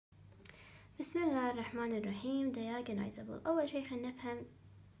بسم الله الرحمن الرحيم. Diagnalizable. أول شي خلينا نفهم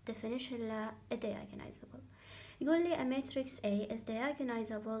definition ل Diagnalizable. يقول لي a matrix A is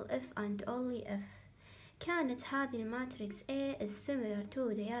diagonizable if and only if كانت هذه الماتريكس A is similar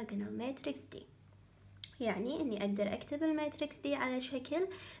to diagonal matrix D. يعني إني أقدر أكتب الماتريكس D على شكل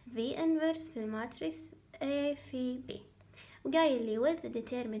V inverse في الماتريكس A في B. وقايل لي with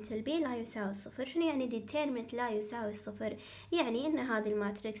determinant B لا يساوي الصفر. شنو يعني determinant لا يساوي الصفر؟ يعني ان هذه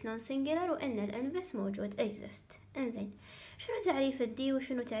الماتريكس non singular وان الانفرس موجود exist. انزين، شنو تعريف الدي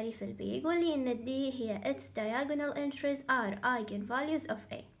وشنو تعريف البي؟ يقول لي ان الدي هي its diagonal entries are eigenvalues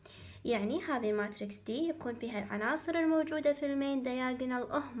of A. يعني هذه الماتريكس دي يكون فيها العناصر الموجودة في المين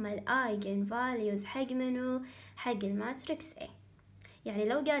diagonal هم eigenvalues حق منو؟ حق الماتريكس A. يعني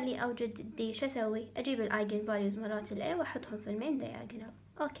لو قال لي أوجد دي شو أسوي؟ أجيب الأيجن فاليوز مرات الA وأحطهم في المين دياجونال.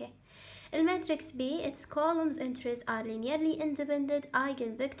 أوكي. الماتريكس B its columns entries are linearly independent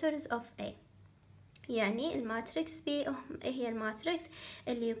eigenvectors of A. يعني الماتريكس B هي الماتريكس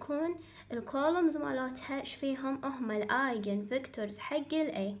اللي يكون الكولومز مالتها ايش فيهم؟ هم الأيجن فيكتورز حق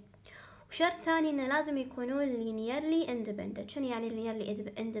الA. وشرط ثاني إنه لازم يكونون linearly independent. شنو يعني linearly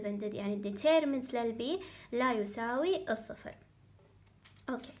independent؟ يعني determinant للB لا يساوي الصفر.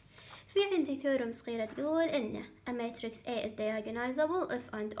 اوكي، في عندي ثيورم صغيرة تقول إن a matrix A is diagonalizable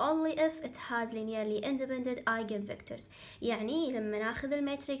if and only if it has linearly independent eigenvectors. يعني لما ناخذ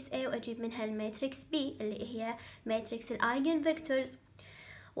الماتريكس A وأجيب منها الماتريكس B اللي هي ماتريكس الأيجنفيكتورز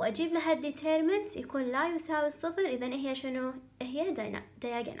وأجيب لها الديتيرمنت يكون لا يساوي الصفر، إذن هي شنو؟ هي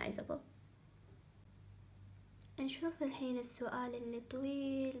diagonalizable. نشوف الحين السؤال اللي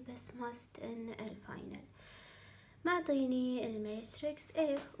طويل بس must in الفاينل. معطيني الماتريكس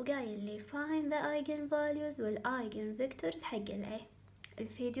A وقايل لي find the eigenvalues والeigenvectors حق ال A.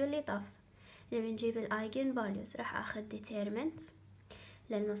 الفيديو اللي طاف لما نجيب الeigenvalues راح اخذ determinant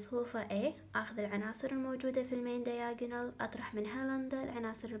للمصفوفة A، اخذ العناصر الموجودة في المين diagonal اطرح منها لندا،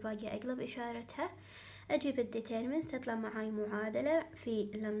 العناصر الباقية اقلب اشارتها، اجيب الديتيرمنت تطلع معاي معادلة في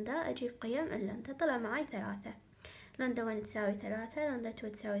لندا، اجيب قيم اللندا طلع معاي 3. لندا 1 تساوي 3، لندا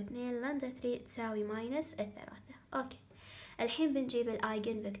 2 تساوي 2، لندا 3 تساوي ماينس 3. اوكي، الحين بنجيب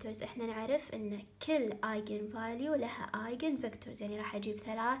الايجن فيكتورز. احنا نعرف ان كل ايجن فاليو لها ايجن فيكتورز، يعني راح اجيب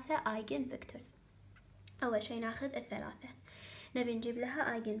 3 ايجن فيكتورز. اول شي ناخذ 3، نبي نجيب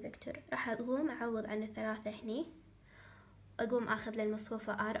لها ايجن فيكتور، راح اقوم اعوض عن 3 هني، اقوم اخذ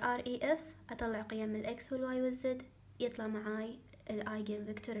للمصفوفة RREF اطلع قيم الاكس والواي والزد، يطلع معاي الايجن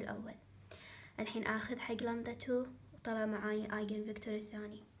فيكتور الاول. الحين اخذ حق لندا 2 وطلع معاي ايجن فيكتور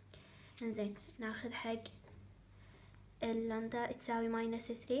الثاني. انزين، ناخذ حق اللندا تساوي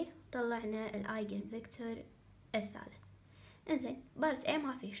ماينس 3، طلعنا الايجن فيكتور الثالث. انزين، بارت A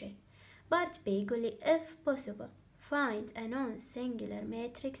ما في شيء. بارت B يقول لي if possible find a non-singular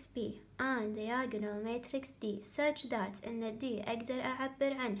matrix B and diagonal matrix D such that ان D اقدر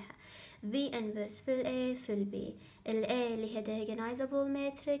اعبر عنها V inverse في ال A في ال B. ال A اللي هي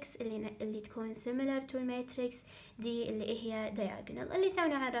diagonalizable matrix اللي تكون similar to الماتريكس D اللي هي diagonal اللي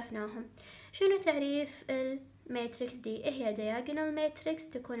تونا عرفناهم. شنو تعريف الماتريكس دي؟ هي diagonal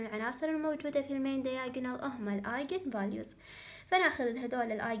matrix تكون العناصر الموجودة في المين diagonal هم الايجن values. فناخذ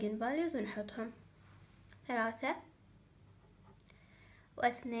هذول الايجن values ونحطهم 3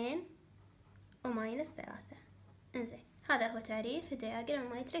 و2 وماينس 3. انزين، هذا هو تعريف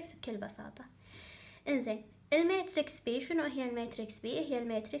diagonal matrix بكل بساطة. انزين، الماتريكس B شنو هي الماتريكس B؟ هي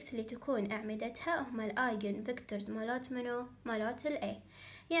الماتريكس اللي تكون أعمدتها هم الايجن فيكتورز مالات منو؟ مالات ال A.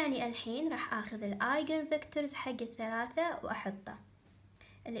 يعني الحين راح اخذ الايجن فيكتورز حق الثلاثة واحطه،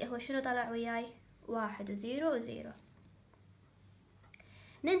 اللي هو شنو طلع وياي؟ 1 و0 و0.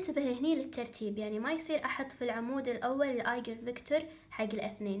 ننتبه هني للترتيب، يعني ما يصير احط في العمود الاول الايجن فيكتور حق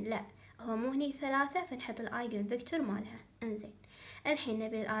الاثنين، لا، هو مو هني 3 فنحط الايجن فيكتور مالها. انزين، الحين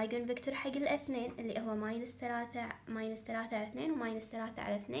نبي الايجن فيكتور حق الاثنين اللي هو ماينس 3 على 2 وماينس 3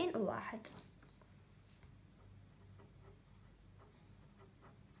 على 2 و1.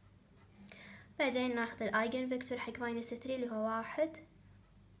 بعدين ناخذ الايجن فيكتور حق ماينس 3 اللي هو 1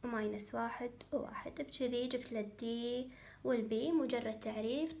 وماينس 1 و1. بكذي جبت للدي والبي مجرد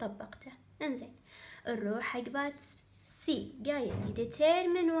تعريف طبقته. انزين، نروح حق بات سي، قايل لي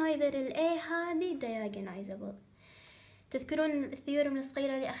determine whether ال A هذه diagonalizable. تذكرون الثيورم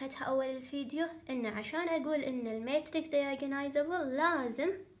الصغيرة اللي أخذتها أول الفيديو؟ إن عشان أقول إن الماتريكس diagonalizable لازم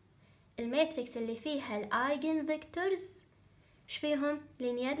الماتريكس اللي فيها الأيجن فيكتورز ايش فيهم؟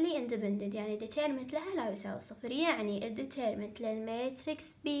 linearly independent، يعني determinant لها لا يساوي صفر، يعني الديترمنت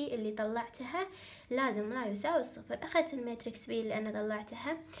للماتريكس B اللي طلعتها لازم لا يساوي الصفر. أخذت الماتريكس B اللي أنا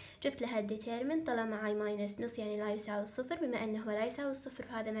طلعتها، جبت لها الديترمنت، طلع معي ماينس نص يعني لا يساوي الصفر. بما أنه لا يساوي الصفر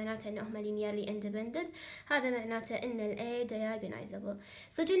فهذا معناته أنهم linearly independent، هذا معناته أن ال A diagonalizable.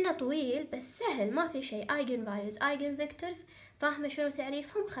 سجلنا طويل بس سهل، ما في شيء. eigen values eigen vectors، فاهمة شنو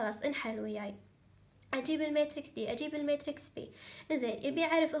تعريفهم؟ خلاص انحل وياي. اجيب الماتريكس دي، اجيب الماتريكس بي. انزين يبي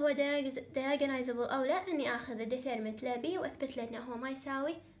اعرف هو diagonalizable او لا، اني اخذ الديترمنت لبي واثبت له انه هو ما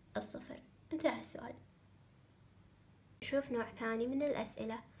يساوي الصفر. انتهى السؤال. نشوف نوع ثاني من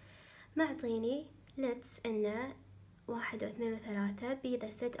الاسئله. معطيني let's انه 1 و2 و3 be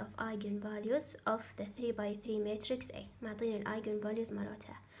the set of eigenvalues of the 3 by 3 matrix A. معطيني الايجن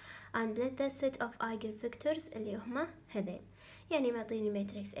مالتها and let the set of eigenvectors اللي هما هذين. يعني معطيني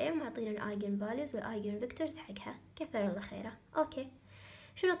ماتريكس A ومعطيني الايجن فاليوز والايجن فيكتورز حقها، كثر الله خيره. اوكي،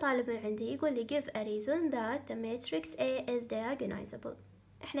 شنو طالب من عندي؟ يقول لي give a reason that the matrix A is diagonalizable.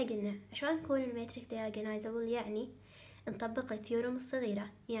 احنا قلنا عشان تكون الماتريكس diagonalizable يعني نطبق الثيورم الصغيرة،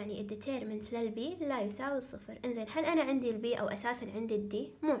 يعني الديترمنت للبي لا يساوي الصفر. انزين هل انا عندي البي او اساسا عندي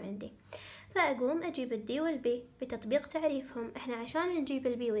الدي؟ مو عندي، فاقوم اجيب الدي والبي بتطبيق تعريفهم. احنا عشان نجيب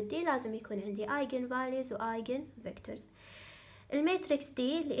البي والدي لازم يكون عندي ايجن فاليوز وايجن فيكتورز. الماتريكس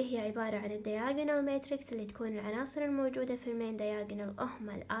دي اللي هي عبارة عن الدياجونال ماتريكس اللي تكون العناصر الموجودة في المين دياجونال هم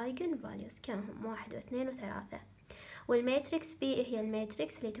الايجن فاليوز، كم هم؟ 1 و2 و3. والماتريكس بي هي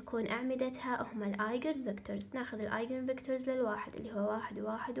الماتريكس اللي تكون أعمدتها هم الايجن فيكتورز. ناخذ الايجن فيكتورز للواحد اللي هو 1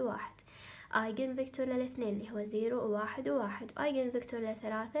 و1 و1، ايجن فيكتور للاثنين اللي هو 0 و1 و1، وايجن فيكتور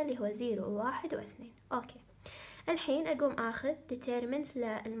للثلاثة اللي هو 0 و1 و2. اوكي، الحين اقوم اخذ determinant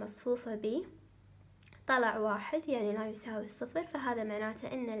للمصفوفة بي، طلع 1 يعني لا يساوي الصفر، فهذا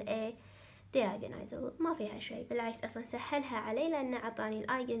معناته ان ال A diagonalizable، ما فيها شيء، بالعكس اصلا سهلها علي لانه عطاني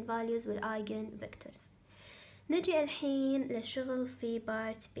الايجن فاليوز والايجن فيكتورز. نجي الحين للشغل في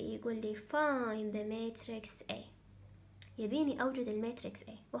بارت B. يقول لي find the matrix A، يبيني اوجد الماتريكس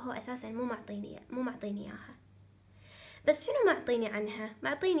A وهو اساسا مو معطيني اياها. بس شنو معطيني عنها؟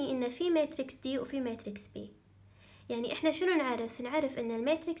 معطيني ان في ماتريكس D وفي ماتريكس B. يعني احنا شنو نعرف ان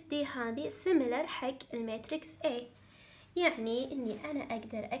الماتريكس دي هذه similar حق الماتريكس A، يعني اني انا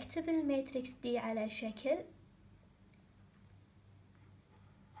اقدر اكتب الماتريكس دي على شكل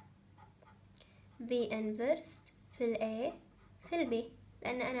V inverse في ال A في ال B،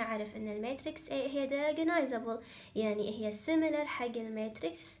 لان انا اعرف ان الماتريكس A هي diagonalizable، يعني هي similar حق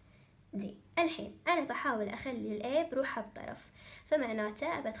الماتريكس دي. الحين انا بحاول اخلي ال A بروحها بطرف،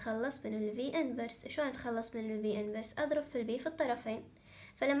 فمعناته ابى اتخلص من ال V inverse. شلون اتخلص من ال V inverse؟ اضرب في ال B في الطرفين،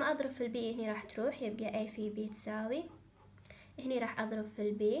 فلما اضرب في ال B هني راح تروح، يبقى A في B تساوي، هني راح اضرب في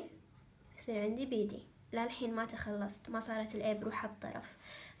ال B يصير عندي BD. للحين ما تخلصت، ما صارت ال A بروحها بطرف،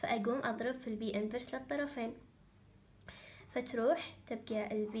 فاقوم اضرب في ال B inverse للطرفين، فتروح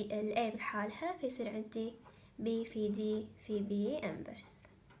تبقى ال A بحالها، فيصير عندي B في D في B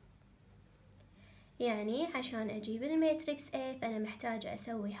inverse. يعني عشان أجيب الماتريكس A فأنا محتاجة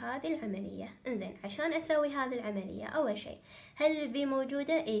أسوي هذه العملية. إنزين عشان أسوي هذه العملية أول شيء، هل ال V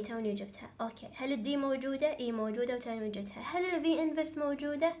موجودة؟ إيه توني جبتها. أوكي، هل ال D موجودة؟ إيه موجودة وتوني جبتها. هل ال V inverse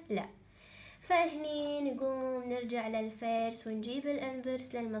موجودة؟ لا. فهني نقوم نرجع للفيرس ونجيب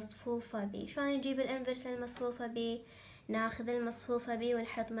الانفرس للمصفوفة B. شلون نجيب الانفرس للمصفوفة B؟ ناخذ المصفوفة B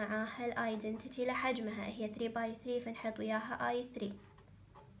ونحط معاها الايدنتيتي لحجمها، هي 3 باي 3 فنحط وياها I3.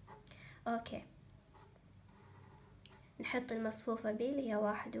 أوكي، نحط المصفوفة B اللي هي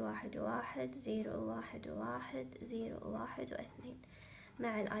 1 و1 و1، 0 و1 و1، 0 و1 و2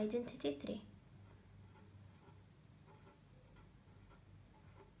 مع الايدنتيتي 3.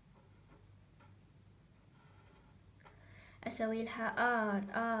 أسوي لها R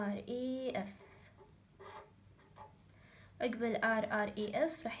R E F. عقب R R E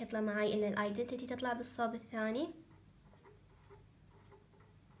F راح يطلع معي إن الايدنتيتي تطلع بالصوب الثاني،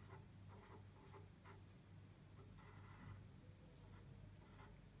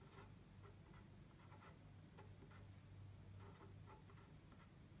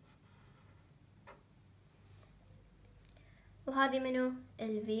 وهذه منو؟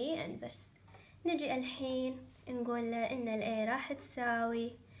 ال V inverse. نجي الحين نقول له إن ال A راح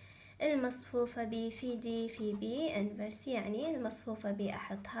تساوي المصفوفة B في D في B inverse، يعني المصفوفة B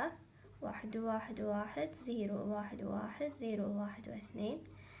أحطها 1 و1 و1، 0 و1 و1، 0 و1 و2،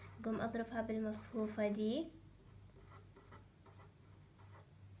 أقوم أضربها بالمصفوفة D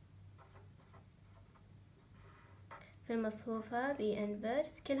في المصفوفة B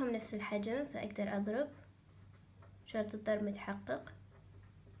inverse، كلهم نفس الحجم فأقدر أضرب، شرط الضرب متحقق.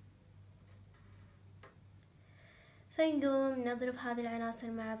 فنقوم نضرب هذه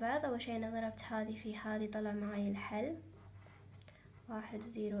العناصر مع بعض. أول شي أنا ضربت هذه في هذه، طلع معي الحل 1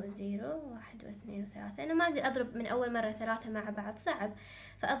 0 0 1 و2 و3. أنا ما أقدر أضرب من أول مرة 3 مع بعض، صعب،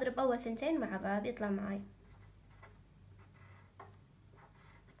 فأضرب أول 2 مع بعض يطلع معي،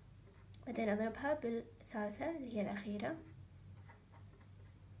 بعدين أضربها بالثالثة اللي هي الأخيرة.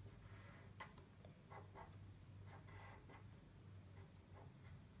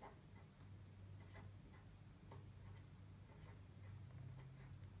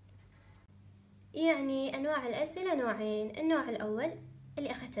 يعني أنواع الأسئلة نوعين. النوع الأول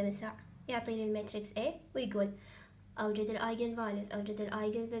اللي أخذته من ساعة، يعطيني الماتريكس A ويقول أوجد الأيجن فاليوز، أوجد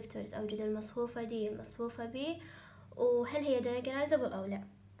الأيجن فيكتورز، أوجد المصفوفة D المصفوفة B، وهل هي diagnalizable أو لا.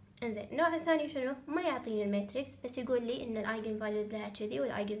 انزين، النوع الثاني شنو؟ ما يعطيني الماتريكس، بس يقول لي إن الأيجن فاليوز لها كذي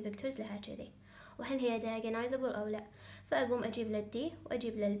والأيجن فيكتورز لها كذي، وهل هي diagnalizable أو لا. فأقوم أجيب له D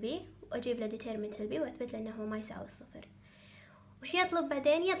وأجيب له B وأجيب له determinant B وأثبت له إنه ما يساوي الصفر. وش يطلب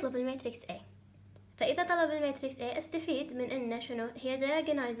بعدين؟ يطلب الماتريكس A. فإذا طلب الماتريكس A استفيد من إنه شنو؟ هي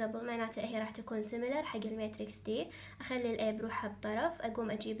diagnalizable، معناته هي راح تكون similar حق الماتريكس D. أخلي ال A بروحها بطرف،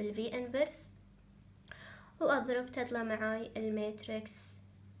 أقوم أجيب ال V inverse وأضرب، تطلع معاي الماتريكس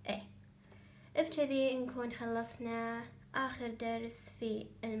A. بكذي نكون خلصنا آخر درس في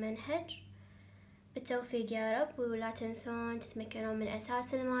المنهج. بالتوفيق يا رب، ولا تنسون تتمكنون من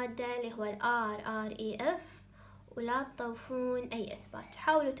أساس المادة اللي هو ال RREF، ولا تطوفون أي إثبات،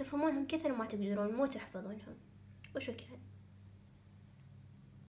 حاولوا تفهمونهم كثر ما تقدرون، مو تحفظونهم. وشكرا.